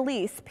their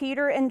release,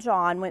 Peter and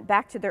John went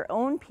back to their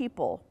own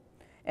people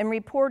and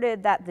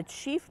reported that the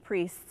chief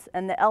priests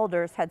and the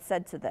elders had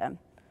said to them.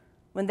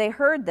 When they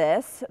heard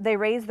this, they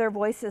raised their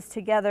voices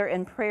together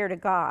in prayer to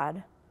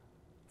God.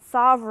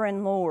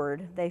 Sovereign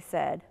Lord, they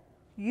said,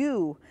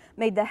 you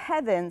made the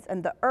heavens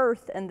and the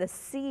earth and the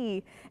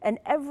sea and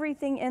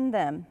everything in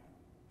them.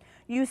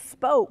 You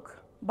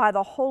spoke by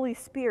the Holy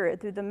Spirit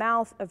through the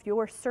mouth of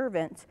your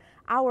servant,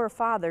 our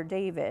father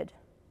David.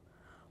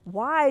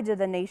 Why do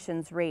the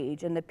nations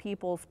rage and the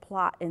peoples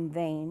plot in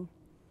vain?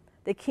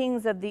 The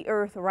kings of the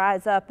earth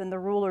rise up and the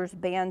rulers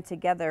band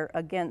together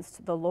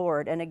against the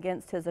Lord and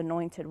against His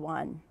anointed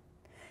one.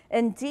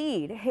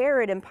 Indeed,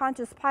 Herod and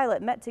Pontius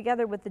Pilate met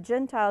together with the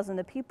Gentiles and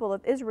the people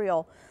of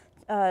Israel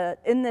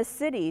in this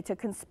city to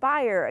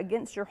conspire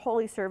against your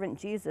holy servant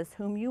Jesus,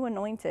 whom you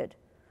anointed.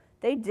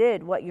 They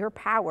did what your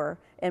power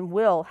and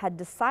will had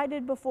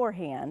decided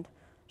beforehand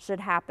should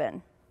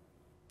happen.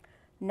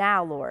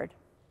 Now, Lord,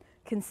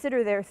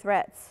 consider their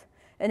threats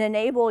and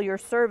enable your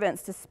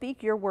servants to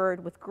speak your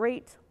word with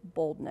great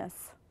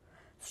boldness.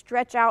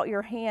 Stretch out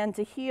your hand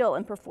to heal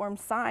and perform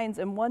signs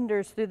and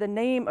wonders through the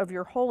name of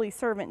your holy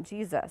servant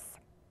Jesus.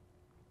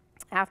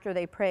 After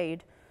they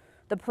prayed,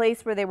 the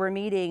place where they were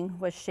meeting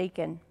was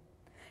shaken,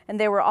 and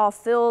they were all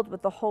filled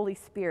with the Holy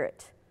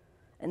Spirit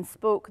and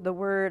spoke the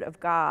word of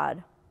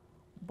God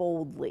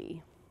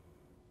boldly.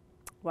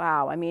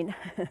 Wow, I mean,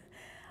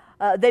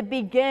 They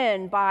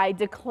begin by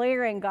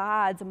declaring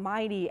God's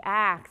mighty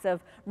acts,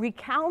 of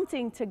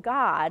recounting to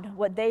God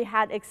what they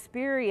had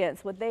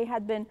experienced, what they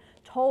had been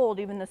told,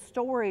 even the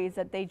stories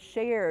that they'd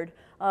shared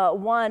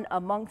one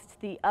amongst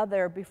the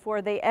other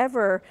before they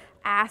ever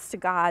asked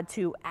God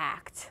to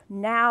act.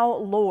 Now,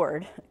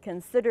 Lord,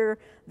 consider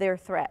their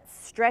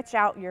threats. Stretch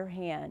out your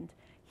hand.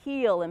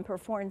 Heal and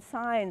perform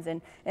signs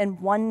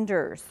and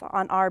wonders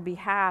on our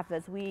behalf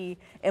as we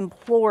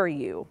implore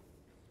you.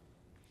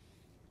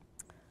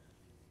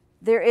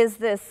 There is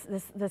this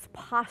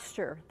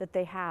posture that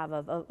they have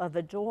of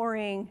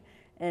adoring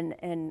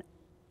and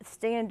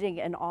standing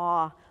in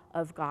awe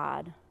of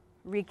God,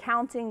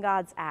 recounting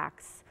God's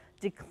acts,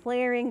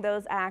 declaring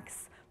those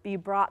acts be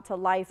brought to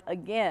life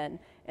again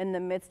in the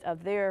midst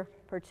of their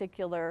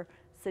particular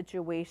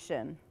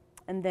situation,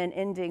 and then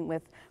ending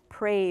with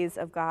praise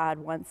of God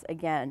once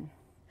again.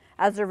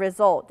 As a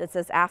result, it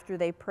says after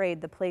they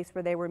prayed, the place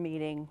where they were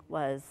meeting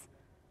was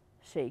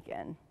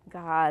shaken.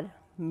 God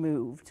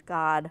moved.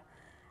 God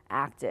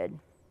acted.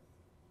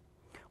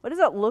 What does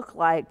it look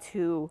like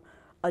to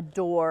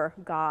adore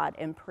God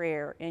in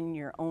prayer in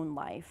your own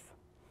life?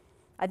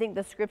 I think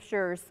the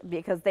scriptures,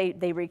 because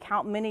they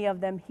recount many of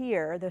them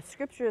here, the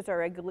scriptures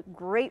are a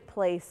great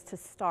place to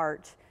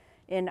start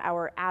in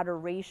our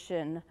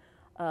adoration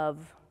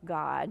of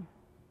God.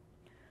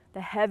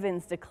 The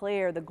heavens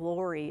declare the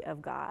glory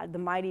of God, the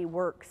mighty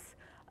works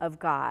of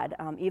God.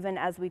 Even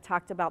as we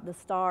talked about the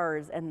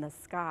stars and the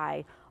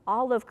sky,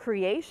 all of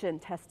creation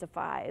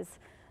testifies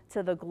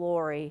to the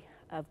glory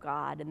of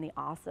God and the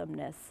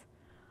awesomeness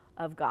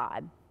of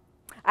God.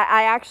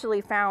 I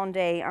actually found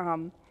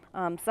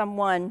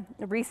someone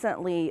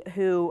recently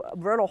who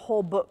wrote a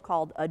whole book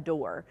called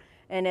Adore,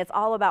 and it's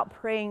all about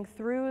praying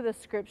through the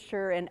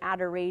scripture and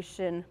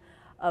adoration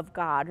of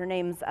God. Her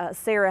name's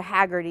Sarah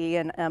Haggerty,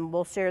 and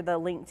we'll share the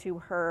link to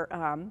her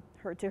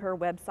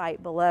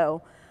website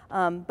below.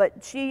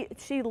 But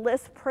she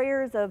lists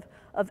prayers of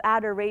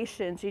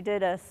adoration. She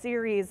did a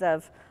series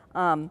of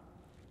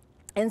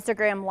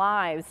Instagram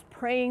lives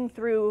praying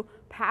through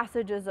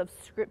passages of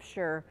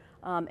scripture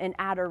in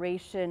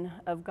adoration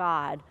of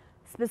God,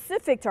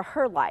 specific to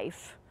her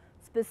life,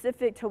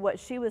 specific to what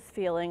she was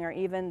feeling, or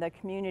even the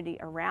community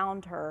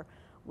around her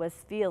was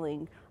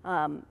feeling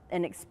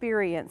and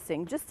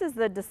experiencing, just as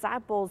the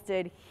disciples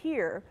did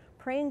here,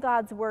 praying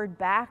God's word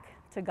back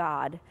to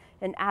God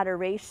in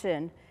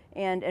adoration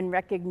and in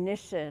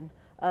recognition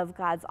of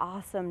God's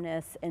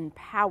awesomeness and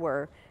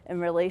power in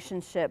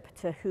relationship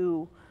to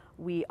who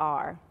we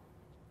are.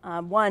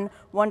 One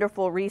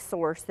wonderful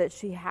resource that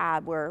she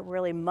had were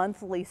really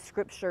monthly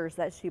scriptures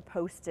that she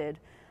posted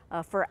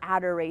for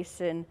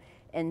adoration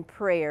and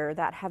prayer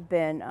that have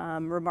been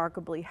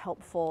remarkably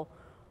helpful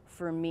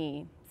for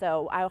me.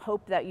 So I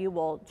hope that you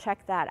will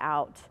check that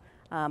out.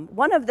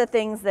 One of the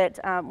things that,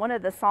 one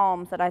of the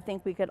Psalms that I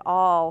think we could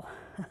all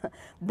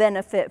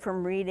benefit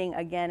from reading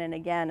again and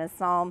again is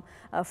Psalm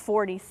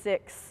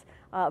 46,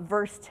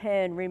 verse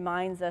 10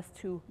 reminds us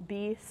to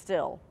be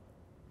still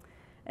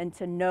and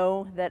to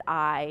know that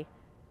I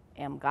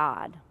am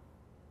God.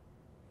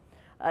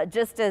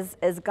 Just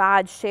as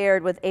God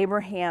shared with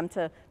Abraham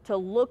to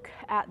look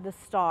at the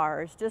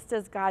stars, just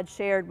as God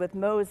shared with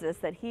Moses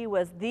that he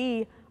was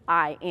the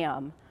I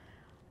am,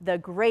 the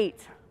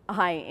great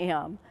I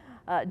am,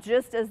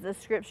 just as the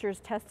scriptures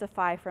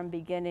testify from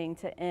beginning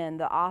to end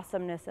the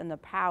awesomeness and the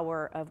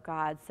power of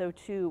God, so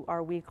too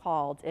are we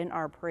called in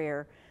our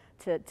prayer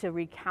to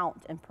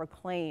recount and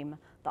proclaim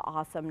the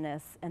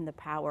awesomeness and the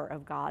power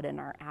of God in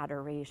our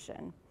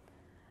adoration.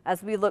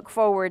 As we look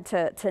forward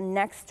to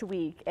next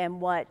week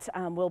and what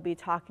we'll be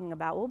talking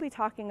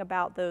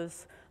about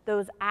those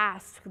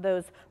asks,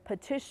 those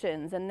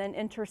petitions, and then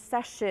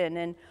intercession.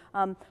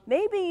 And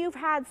maybe you've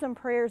had some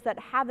prayers that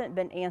haven't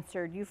been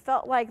answered. You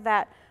felt like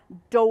that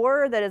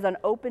door that is an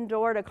open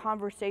door to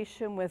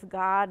conversation with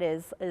God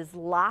is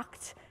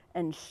locked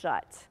and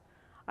shut.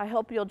 I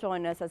hope you'll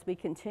join us as we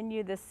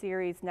continue this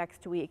series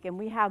next week. And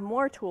we have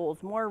more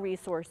tools, more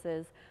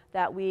resources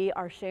that we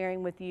are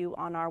sharing with you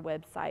on our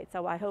website.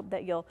 So I hope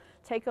that you'll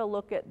take a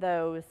look at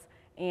those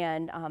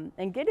and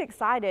get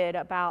excited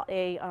about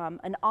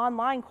an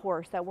online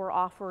course that we're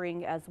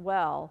offering as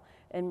well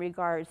in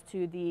regards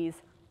to these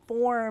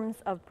forms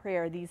of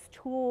prayer, these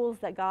tools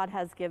that God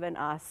has given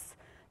us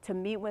to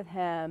meet with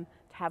Him,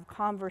 to have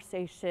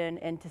conversation,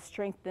 and to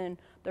strengthen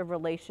the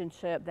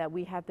relationship that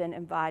we have been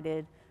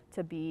invited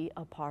to be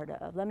a part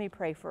of. Let me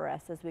pray for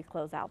us as we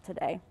close out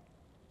today.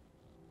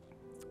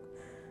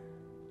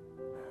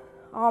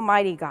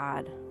 Almighty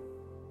God,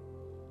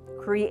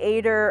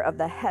 creator of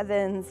the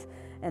heavens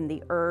and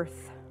the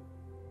earth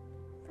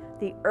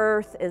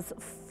is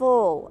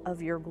full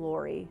of your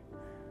glory.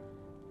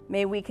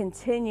 May we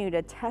continue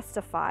to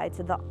testify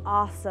to the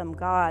awesome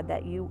God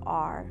that you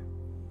are.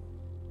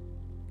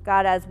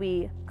 God, as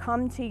we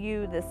come to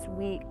you this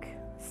week,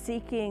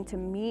 seeking to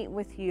meet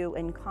with you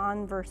in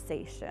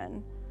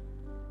conversation,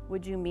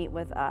 would you meet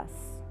with us?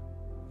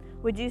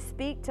 Would you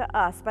speak to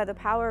us by the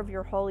power of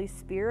your Holy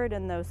Spirit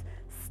in those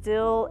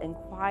still and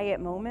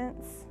quiet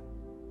moments?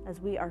 as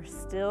we are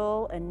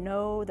still and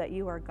know that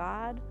you are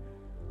God,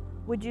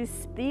 would you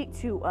speak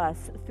to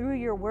us through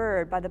your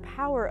word by the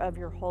power of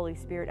your Holy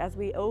Spirit as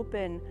we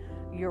open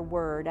your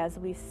word, as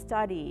we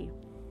study,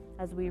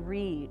 as we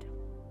read.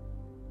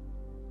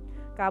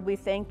 God, we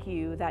thank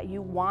you that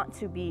you want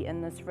to be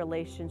in this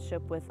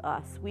relationship with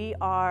us. We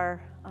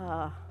are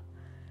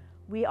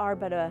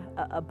but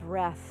a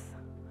breath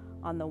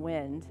on the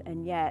wind,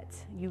 and yet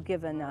you've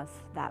given us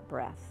that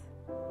breath.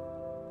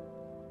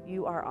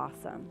 You are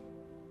awesome.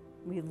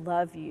 We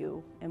love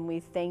you, and we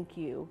thank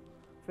you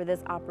for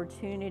this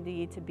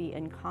opportunity to be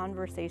in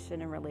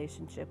conversation and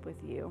relationship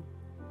with you.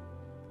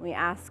 We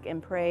ask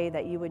and pray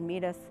that you would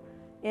meet us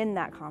in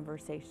that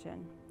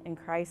conversation. In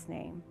Christ's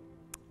name,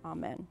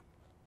 amen.